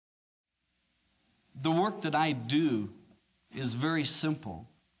The work that I do is very simple.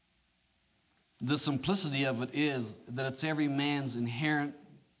 The simplicity of it is that it's every man's inherent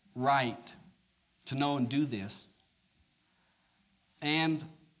right to know and do this. And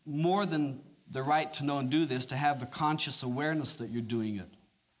more than the right to know and do this, to have the conscious awareness that you're doing it.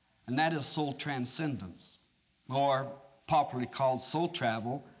 And that is soul transcendence, or popularly called soul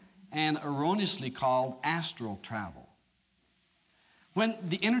travel, and erroneously called astral travel. When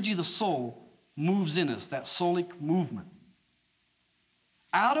the energy of the soul moves in us, that soulic movement,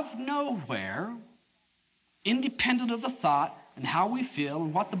 out of nowhere, independent of the thought and how we feel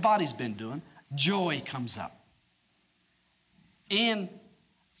and what the body's been doing, joy comes up. And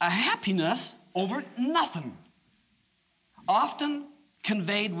a happiness over nothing, often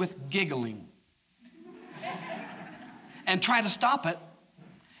conveyed with giggling. And try to stop it,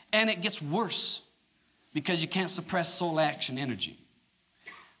 and it gets worse because you can't suppress soul action energy.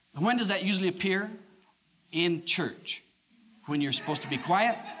 When does that usually appear? In church, when you're supposed to be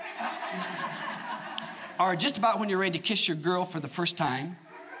quiet, or just about when you're ready to kiss your girl for the first time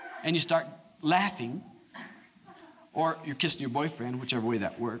and you start laughing, or you're kissing your boyfriend, whichever way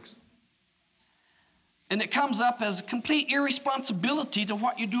that works. And it comes up as a complete irresponsibility to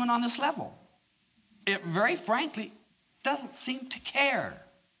what you're doing on this level. It very frankly doesn't seem to care.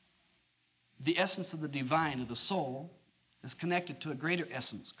 The essence of the divine, of the soul, is connected to a greater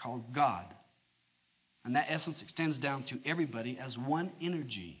essence called God. And that essence extends down through everybody as one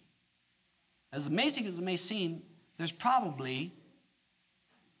energy. As amazing as it may seem, there's probably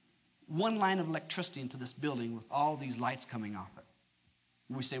one line of electricity into this building with all these lights coming off it.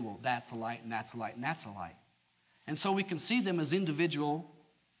 And we say, well, that's a light, and that's a light, and that's a light. And so we can see them as individual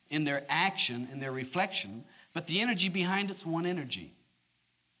in their action, in their reflection, but the energy behind it's one energy.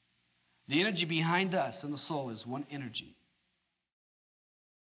 The energy behind us and the soul is one energy.